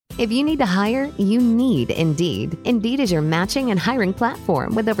If you need to hire, you need Indeed. Indeed is your matching and hiring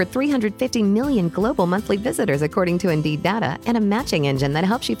platform with over 350 million global monthly visitors according to Indeed data and a matching engine that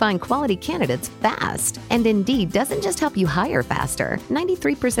helps you find quality candidates fast. And Indeed doesn't just help you hire faster.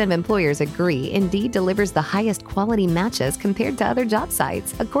 93% of employers agree Indeed delivers the highest quality matches compared to other job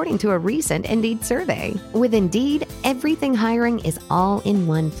sites, according to a recent Indeed survey. With Indeed, everything hiring is all in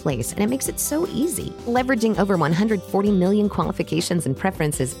one place, and it makes it so easy. Leveraging over 140 million qualifications and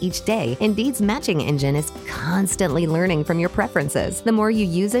preferences each day, Indeed's matching engine is constantly learning from your preferences. The more you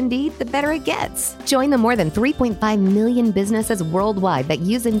use Indeed, the better it gets. Join the more than 3.5 million businesses worldwide that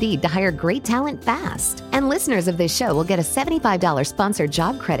use Indeed to hire great talent fast. And listeners of this show will get a $75 sponsored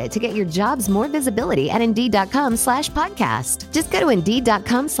job credit to get your jobs more visibility at Indeed.com/podcast. Just go to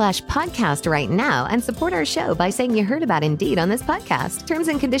Indeed.com/podcast right now and support our show by saying you heard about Indeed on this podcast. Terms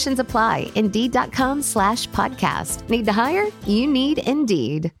and conditions apply. Indeed.com/podcast. Need to hire? You need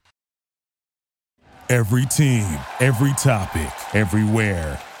Indeed. Every team, every topic,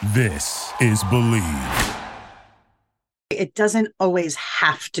 everywhere. This is Believe. It doesn't always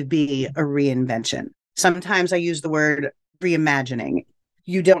have to be a reinvention. Sometimes I use the word reimagining.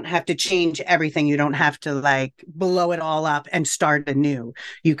 You don't have to change everything. You don't have to blow it all up and start anew.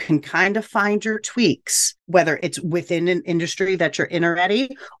 You can kind of find your tweaks, whether it's within an industry that you're in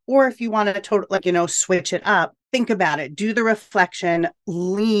already, or if you want to switch it up, think about it, do the reflection,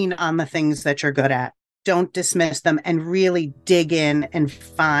 lean on the things that you're good at. Don't dismiss them and really dig in and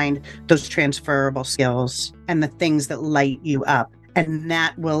find those transferable skills and the things that light you up. And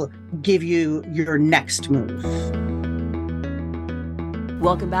that will give you your next move.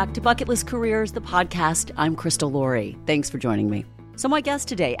 Welcome back to Bucket List Careers, the podcast. I'm Crystal Laurie. Thanks for joining me. So my guest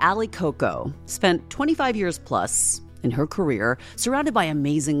today, Ali Coco, spent 25 years plus in her career surrounded by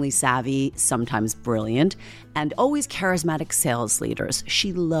amazingly savvy, sometimes brilliant, and always charismatic sales leaders.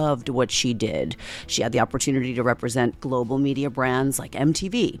 She loved what she did. She had the opportunity to represent global media brands like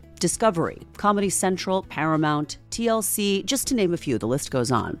MTV, Discovery, Comedy Central, Paramount, TLC, just to name a few. The list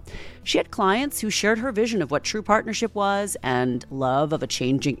goes on. She had clients who shared her vision of what true partnership was and love of a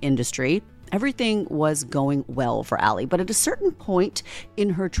changing industry. Everything was going well for Ali, but at a certain point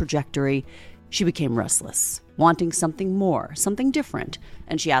in her trajectory, she became restless, wanting something more, something different.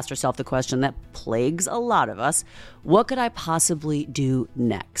 And she asked herself the question that plagues a lot of us: what could I possibly do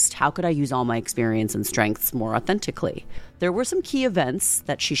next? How could I use all my experience and strengths more authentically? There were some key events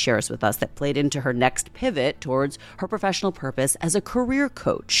that she shares with us that played into her next pivot towards her professional purpose as a career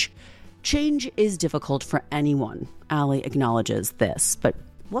coach. Change is difficult for anyone. Ali acknowledges this, but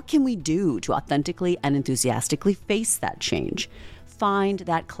what can we do to authentically and enthusiastically face that change? Find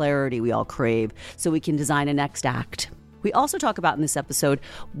that clarity we all crave so we can design a next act. We also talk about in this episode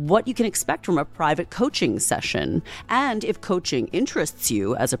what you can expect from a private coaching session. And if coaching interests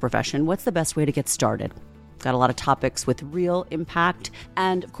you as a profession, what's the best way to get started? Got a lot of topics with real impact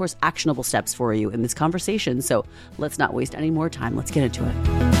and, of course, actionable steps for you in this conversation. So let's not waste any more time. Let's get into it.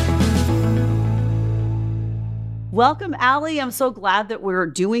 Welcome, Ali. I'm so glad that we're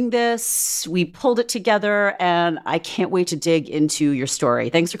doing this. We pulled it together, and I can't wait to dig into your story.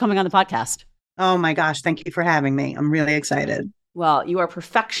 Thanks for coming on the podcast. Oh my gosh, thank you for having me. I'm really excited. Well, you are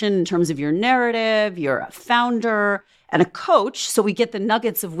perfection in terms of your narrative. You're a founder and a coach, so we get the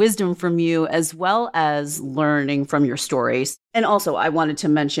nuggets of wisdom from you as well as learning from your stories. And also, I wanted to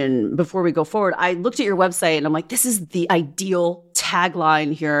mention before we go forward, I looked at your website and I'm like, this is the ideal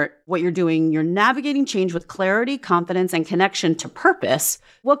tagline here. What you're doing, you're navigating change with clarity, confidence, and connection to purpose.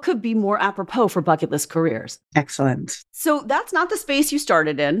 What could be more apropos for bucket list careers? Excellent. So that's not the space you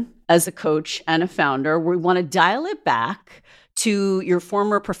started in as a coach and a founder. We want to dial it back to your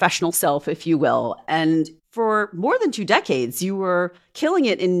former professional self, if you will. And for more than 2 decades, you were killing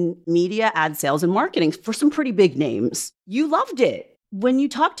it in media, ad sales, and marketing for some pretty big names. You loved it. When you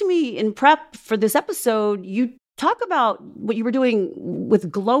talked to me in prep for this episode, you talk about what you were doing with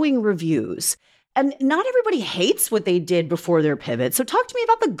glowing reviews. And not everybody hates what they did before their pivot. So talk to me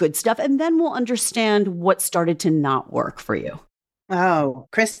about the good stuff, and then we'll understand what started to not work for you. Oh,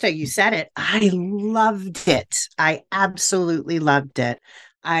 Krista, you said it. I loved it. I absolutely loved it.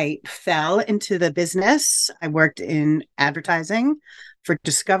 I fell into the business. I worked in advertising for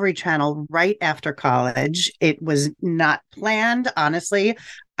Discovery Channel right after college. It was not planned, honestly.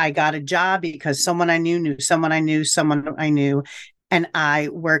 I got a job because someone I knew someone I knew, someone I knew. And I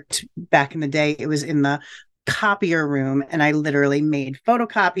worked back in the day. It was in the copier room, and I literally made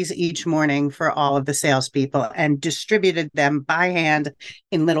photocopies each morning for all of the salespeople and distributed them by hand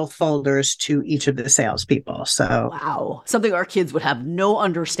in little folders to each of the salespeople. So wow, something our kids would have no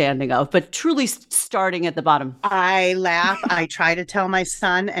understanding of, but truly starting at the bottom. I laugh. I try to tell my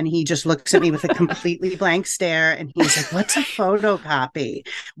son, and he just looks at me with a completely blank stare. And he's like, "What's a photocopy?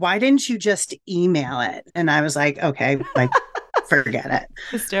 Why didn't you just email it?" And I was like, "Okay, like, forget it."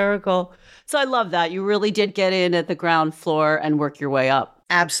 Hysterical. So I love that. You really did get in at the ground floor and work your way up.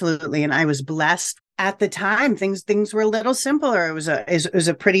 Absolutely. And I was blessed. At the time, things were a little simpler. It was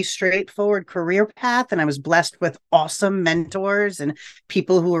a pretty straightforward career path, and I was blessed with awesome mentors and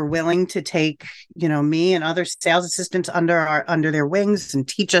people who were willing to take, me and other sales assistants under their wings and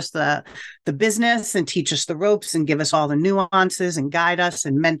teach us the business and teach us the ropes and give us all the nuances and guide us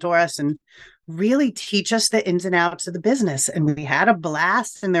and mentor us and really teach us the ins and outs of the business. And we had a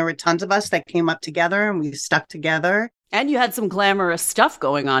blast, and there were tons of us that came up together and we stuck together. And you had some glamorous stuff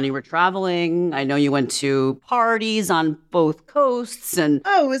going on. You were traveling. I know you went to parties on both coasts. And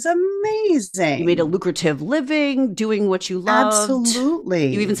it was amazing. You made a lucrative living doing what you loved.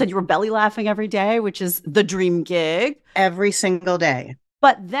 Absolutely. You even said you were belly laughing every day, which is the dream gig. Every single day.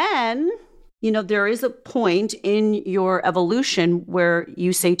 But then, there is a point in your evolution where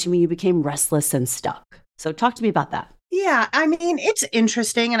you say to me you became restless and stuck. So talk to me about that. Yeah, I mean, it's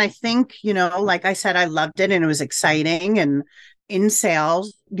interesting. And I think, like I said, I loved it and it was exciting. And in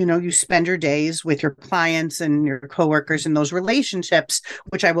sales, you spend your days with your clients and your coworkers and those relationships,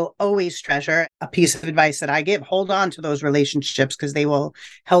 which I will always treasure. A piece of advice that I give, hold on to those relationships because they will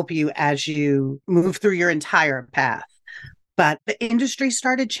help you as you move through your entire path. But the industry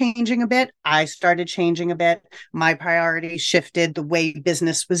started changing a bit. I started changing a bit. My priorities shifted. The way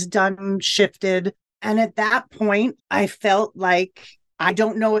business was done shifted. And at that point, I felt like I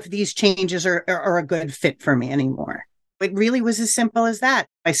don't know if these changes are a good fit for me anymore. It really was as simple as that.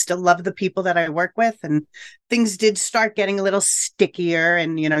 I still love the people that I work with, and things did start getting a little stickier,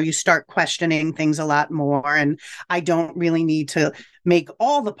 and, you start questioning things a lot more. And I don't really need to make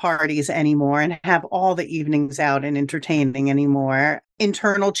all the parties anymore and have all the evenings out and entertaining anymore.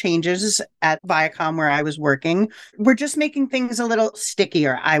 Internal changes at Viacom where I was working were just making things a little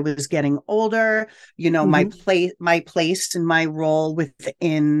stickier. I was getting older, my place and my role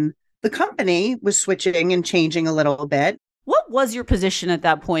within the company was switching and changing a little bit. What was your position at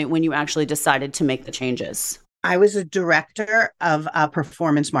that point when you actually decided to make the changes? I was a director of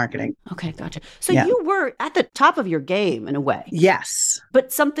performance marketing. Okay, gotcha. So you were at the top of your game in a way. Yes.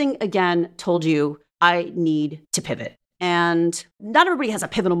 But something, again, told you, I need to pivot. And not everybody has a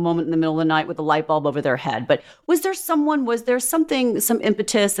pivotal moment in the middle of the night with a light bulb over their head. But was there some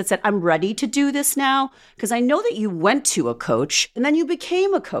impetus that said, I'm ready to do this now? Because I know that you went to a coach and then you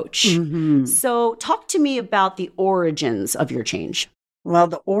became a coach. Mm-hmm. So talk to me about the origins of your change. Well,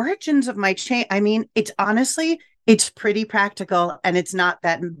 the origins of my change, I mean, it's pretty practical, and it's not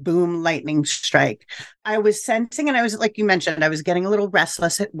that boom lightning strike. I was sensing, and I was, like you mentioned, I was getting a little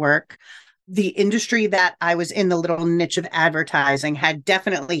restless at work. The industry that I was in, the little niche of advertising, had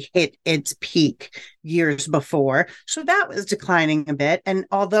definitely hit its peak years before. So that was declining a bit. And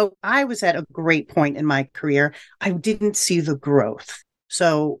although I was at a great point in my career, I didn't see the growth.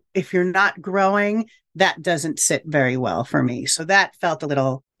 So if you're not growing, that doesn't sit very well for me. So that felt a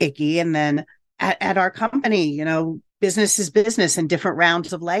little icky. And then at our company, business is business, and different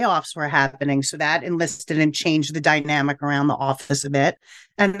rounds of layoffs were happening. So that enlisted and changed the dynamic around the office a bit.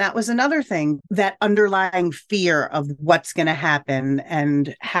 And that was another thing, that underlying fear of what's going to happen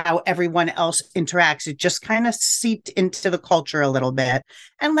and how everyone else interacts. It just kind of seeped into the culture a little bit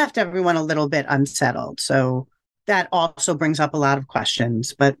and left everyone a little bit unsettled. So that also brings up a lot of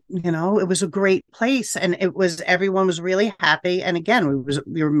questions, but it was a great place, and everyone was really happy. And again,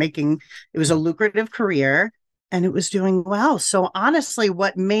 it was a lucrative career, and it was doing well. So honestly,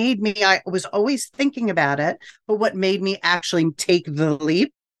 I was always thinking about it, but what made me actually take the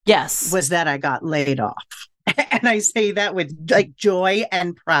leap, yes, was that I got laid off. And I say that with like joy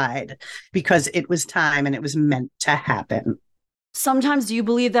and pride, because it was time and it was meant to happen. Sometimes do you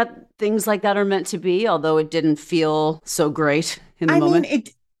believe that things like that are meant to be, although it didn't feel so great in the moment?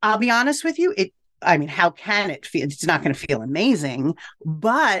 I'll be honest with you. How can it feel? It's not going to feel amazing,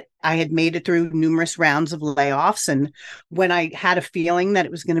 but I had made it through numerous rounds of layoffs. And when I had a feeling that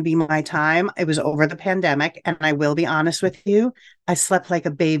it was going to be my time, it was over the pandemic. And I will be honest with you, I slept like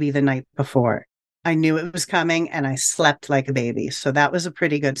a baby the night before. I knew it was coming, and I slept like a baby. So that was a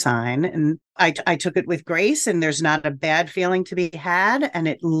pretty good sign. And I took it with grace, and there's not a bad feeling to be had. And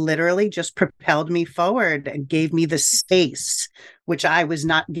it literally just propelled me forward and gave me the space, which I was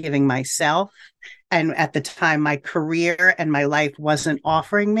not giving myself And at the time, my career and my life wasn't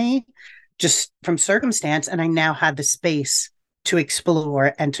offering me just from circumstance. And I now had the space to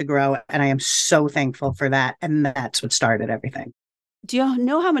explore and to grow. And I am so thankful for that. And that's what started everything. Do you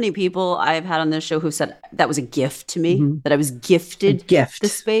know how many people I've had on this show who said that was a gift to me, that I was gifted the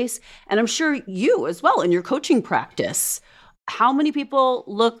space? And I'm sure you as well in your coaching practice. How many people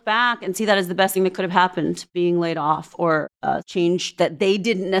look back and see that as the best thing that could have happened, being laid off or a change that they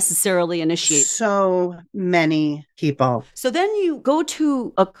didn't necessarily initiate? So many people. So then you go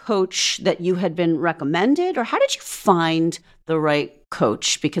to a coach that you had been recommended, or how did you find the right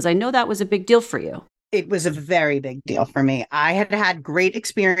coach? Because I know that was a big deal for you. It was a very big deal for me. I had had great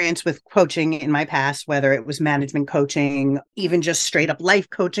experience with coaching in my past, whether it was management coaching, even just straight up life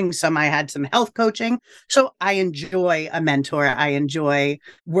coaching. I had some health coaching. So I enjoy a mentor. I enjoy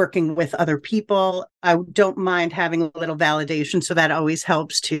working with other people. I don't mind having a little validation. So that always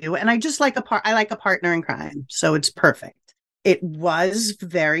helps too. And I just like I like a partner in crime. So it's perfect. It was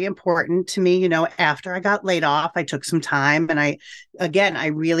very important to me, after I got laid off, I took some time and I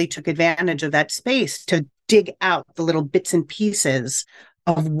really took advantage of that space to dig out the little bits and pieces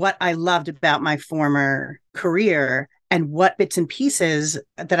of what I loved about my former career and what bits and pieces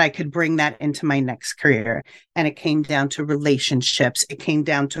that I could bring that into my next career. And it came down to relationships. It came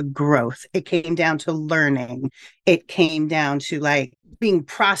down to growth. It came down to learning. It came down to being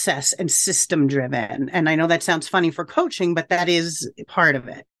process and system driven. And I know that sounds funny for coaching, but that is part of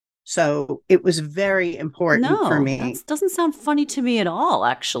it. So it was very important for me. That doesn't sound funny to me at all,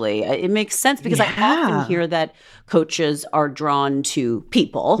 actually. It makes sense because I often hear that coaches are drawn to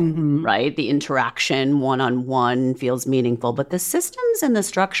people, right? The interaction one-on-one feels meaningful, but the systems and the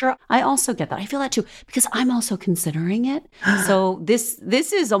structure, I also get that. I feel that too, because I'm also considering it. So this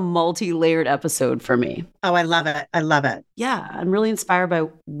is a multi-layered episode for me. Oh, I love it. I love it. Yeah, I'm really inspired by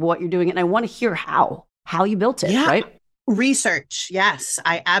what you're doing. And I want to hear how you built it, right? Research. Yes,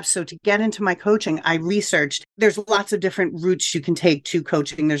 I absolutely. To get into my coaching, I researched. There's lots of different routes you can take to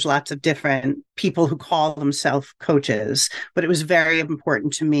coaching. There's lots of different people who call themselves coaches, but it was very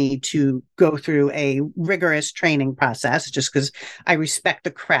important to me to go through a rigorous training process just because I respect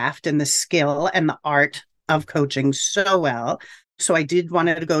the craft and the skill and the art of coaching so well. So I did want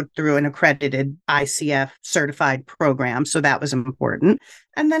to go through an accredited ICF certified program. So that was important.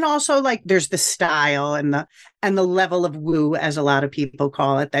 And then also there's the style and the level of woo, as a lot of people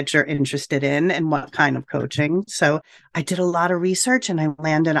call it, that you're interested in and what kind of coaching. So I did a lot of research and I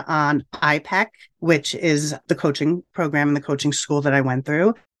landed on IPEC, which is the coaching program and the coaching school that I went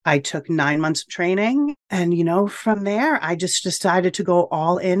through. I took 9 months of training and, from there, I just decided to go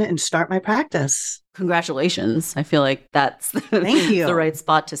all in and start my practice. Congratulations. I feel like that's Thank you. the right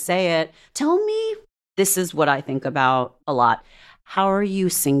spot to say it. Tell me, this is what I think about a lot. How are you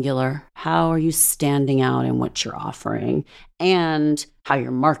singular? How are you standing out in what you're offering and how you're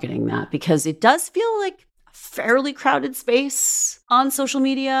marketing that? Because it does feel like a fairly crowded space on social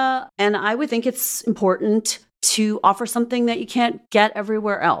media. And I would think it's important to offer something that you can't get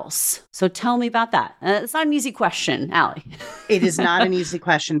everywhere else. So tell me about that. It's not an easy question, Allie. It is not an easy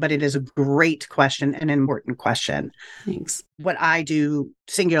question, but it is a great question and an important question. Thanks. What I do,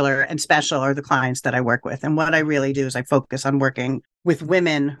 singular and special, are the clients that I work with. And what I really do is I focus on working with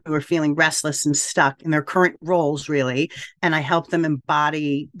women who are feeling restless and stuck in their current roles, really. And I help them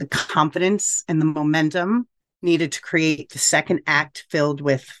embody the confidence and the momentum needed to create the second act filled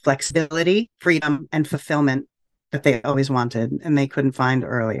with flexibility, freedom, and fulfillment that they always wanted and they couldn't find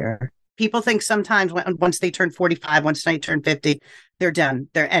earlier. People think sometimes once they turn 45, once they turn 50, they're done,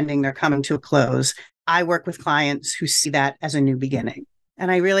 they're ending, they're coming to a close. I work with clients who see that as a new beginning.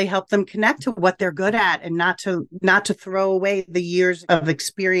 And I really help them connect to what they're good at and not to throw away the years of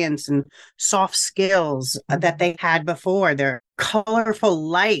experience and soft skills that they had before, their colorful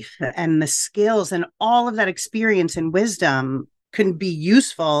life and the skills and all of that experience and wisdom can be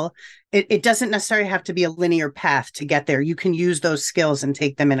useful. It doesn't necessarily have to be a linear path to get there. You can use those skills and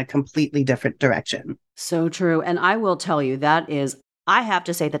take them in a completely different direction. So true. And I will tell you, that is, I have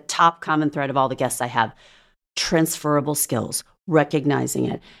to say, the top common thread of all the guests I have: transferable skills, recognizing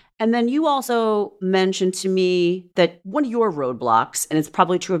it. And then you also mentioned to me that one of your roadblocks, and it's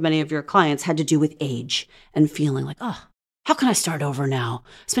probably true of many of your clients, had to do with age and feeling like, oh, how can I start over now?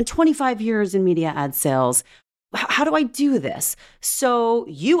 I spent 25 years in media ad sales. How do I do this? So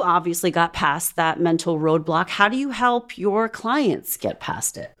you obviously got past that mental roadblock. How do you help your clients get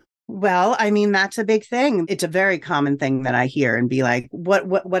past it? Well, I mean, that's a big thing. It's a very common thing that I hear and be like,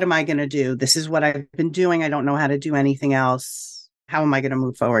 what am I going to do? This is what I've been doing. I don't know how to do anything else. How am I going to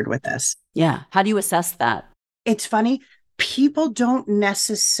move forward with this? Yeah. How do you assess that? It's funny. People don't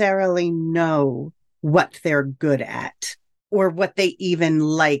necessarily know what they're good at or what they even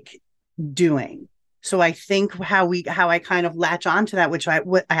like doing. So I think how I kind of latch onto that, which I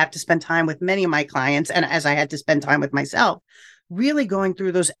have to spend time with many of my clients, and as I had to spend time with myself, really going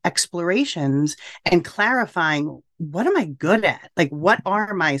through those explorations and clarifying, what am I good at? Like, what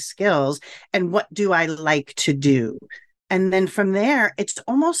are my skills and what do I like to do? And then from there, it's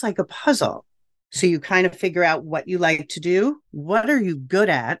almost like a puzzle. So you kind of figure out what you like to do. What are you good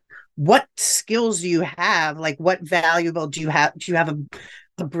at? What skills do you have? Like, what valuable do you have? Do you have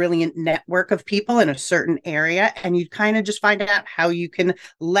a brilliant network of people in a certain area? And you kind of just find out how you can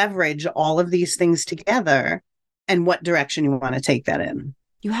leverage all of these things together and what direction you want to take that in.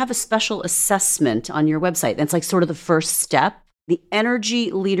 You have a special assessment on your website. That's like sort of the first step, the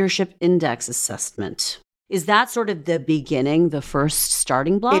Energy Leadership Index assessment. Is that sort of the beginning, the first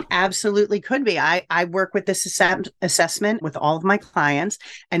starting block? It absolutely could be. I work with this assessment with all of my clients.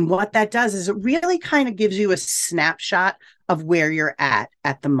 And what that does is it really kind of gives you a snapshot of where you're at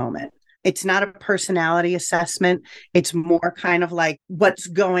the moment. It's not a personality assessment. It's more kind of like what's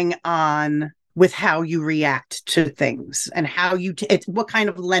going on with how you react to things and how you, what kind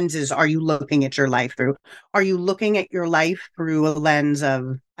of lenses are you looking at your life through? Are you looking at your life through a lens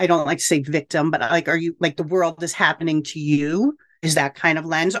of, I don't like to say victim, but like, are you like the world is happening to you? Is that kind of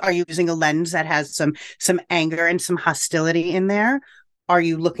lens? Are you using a lens that has some anger and some hostility in there? Are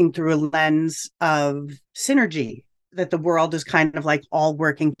you looking through a lens of synergy, that the world is kind of like all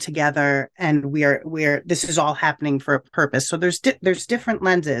working together and we're this is all happening for a purpose? So there's different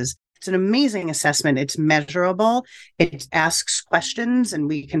lenses. It's an amazing assessment. It's measurable. It asks questions and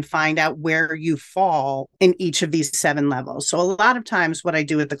we can find out where you fall in each of these 7 levels. So a lot of times what I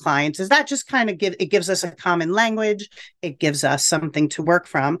do with the clients is that just kind of gives us a common language. It gives us something to work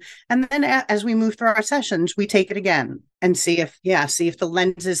from. And then as we move through our sessions, we take it again and see if the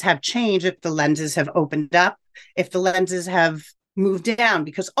lenses have changed, if the lenses have opened up, if the lenses have moved down,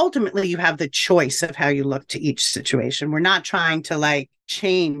 because ultimately you have the choice of how you look to each situation. We're not trying to like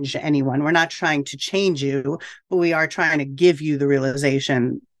change anyone. We're not trying to change you, but we are trying to give you the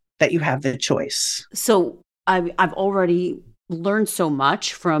realization that you have the choice. So I've already learned so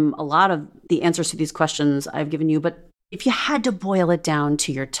much from a lot of the answers to these questions I've given you, but if you had to boil it down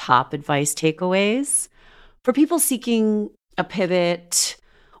to your top advice takeaways for people seeking a pivot,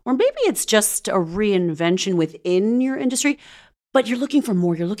 or maybe it's just a reinvention within your industry, but you're looking for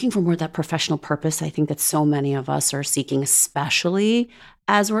more of that professional purpose. I think that so many of us are seeking, especially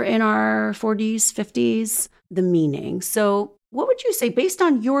as we're in our 40s, 50s, the meaning. So what would you say, based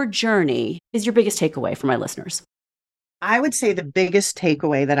on your journey, is your biggest takeaway for my listeners? I would say the biggest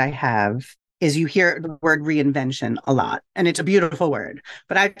takeaway that I have is you hear the word reinvention a lot, and it's a beautiful word,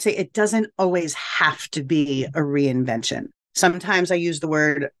 but I'd say it doesn't always have to be a reinvention. Sometimes I use the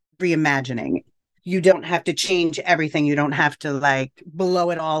word reimagining. You don't have to change everything. You don't have to like blow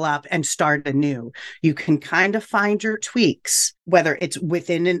it all up and start anew. You can kind of find your tweaks, whether it's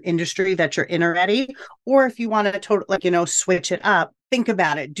within an industry that you're in already, or if you want to switch it up, think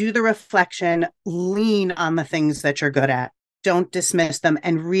about it, do the reflection, lean on the things that you're good at. Don't dismiss them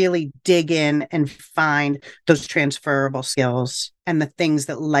and really dig in and find those transferable skills and the things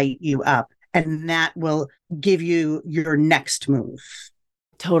that light you up. And that will give you your next move.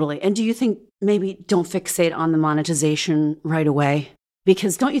 Totally. And do you think maybe don't fixate on the monetization right away?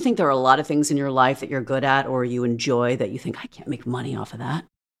 Because don't you think there are a lot of things in your life that you're good at or you enjoy that you think, I can't make money off of that?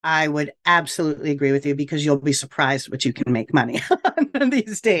 I would absolutely agree with you, because you'll be surprised what you can make money on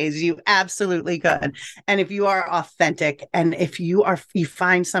these days. You absolutely could. And if you are authentic and if you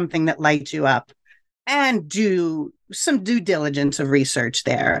find something that lights you up and do some due diligence of research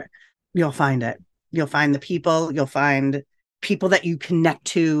there, you'll find it. You'll find the people, you'll find people that you connect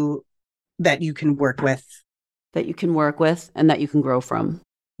to, that you can work with. That you can work with and that you can grow from.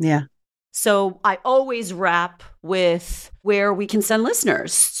 Yeah. So I always wrap with where we can send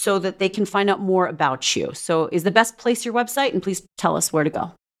listeners so that they can find out more about you. So is the best place your website? And please tell us where to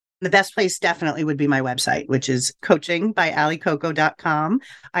go. The best place definitely would be my website, which is coachingbyalicoco.com.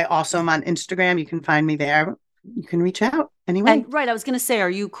 I also am on Instagram. You can find me there. You can reach out anyway. And right, I was going to say, are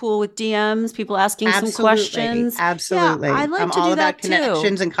you cool with DMs, people asking some questions? Absolutely. Yeah, I like I'm to all do about that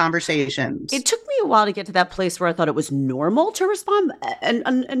connections too. and conversations. It took me a while to get to that place where I thought it was normal to respond,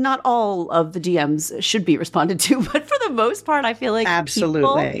 and not all of the DMs should be responded to, but for the most part, I feel like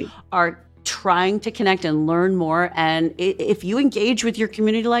people are trying to connect and learn more. And if you engage with your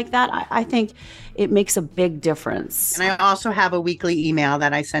community like that, I think it makes a big difference. And I also have a weekly email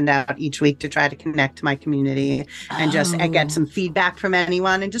that I send out each week to try to connect to my community and just get some feedback from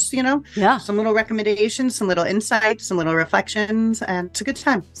anyone and just, some little recommendations, some little insights, some little reflections, and it's a good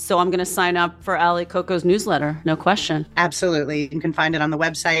time. So I'm going to sign up for Ali Coco's newsletter. No question. Absolutely. You can find it on the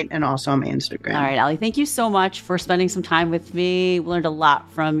website and also on my Instagram. All right, Ali, thank you so much for spending some time with me. We learned a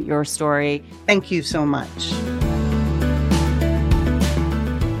lot from your story. Thank you so much.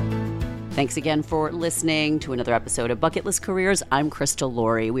 Thanks again for listening to another episode of Bucket List Careers. I'm Crystal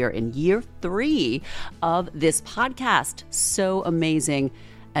Laurie. We are in year 3 of this podcast. So amazing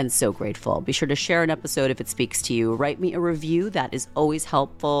and so grateful. Be sure to share an episode if it speaks to you. Write me a review. That is always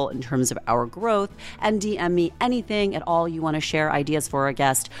helpful in terms of our growth. And DM me anything at all you want to share, ideas for a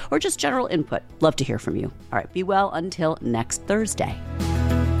guest, or just general input. Love to hear from you. All right, be well until next Thursday.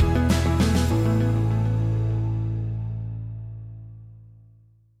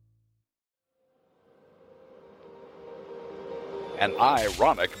 An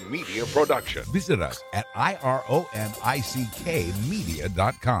Ironic Media Production. Visit us at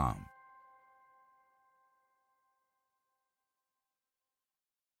ironickmedia.com.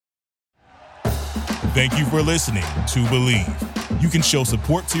 Thank you for listening to Believe. You can show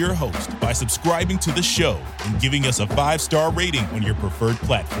support to your host by subscribing to the show and giving us a 5-star rating on your preferred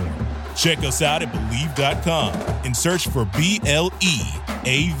platform. Check us out at Believe.com and search for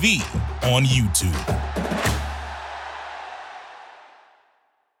BLEAV on YouTube.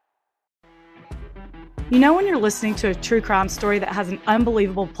 You know when you're listening to a true crime story that has an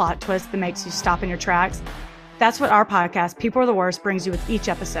unbelievable plot twist that makes you stop in your tracks? That's what our podcast, People Are the Worst, brings you with each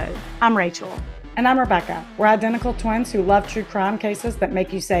episode. I'm Rachel. And I'm Rebecca. We're identical twins who love true crime cases that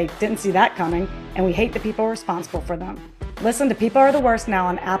make you say, didn't see that coming, and we hate the people responsible for them. Listen to People Are the Worst now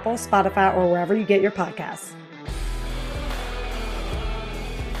on Apple, Spotify, or wherever you get your podcasts.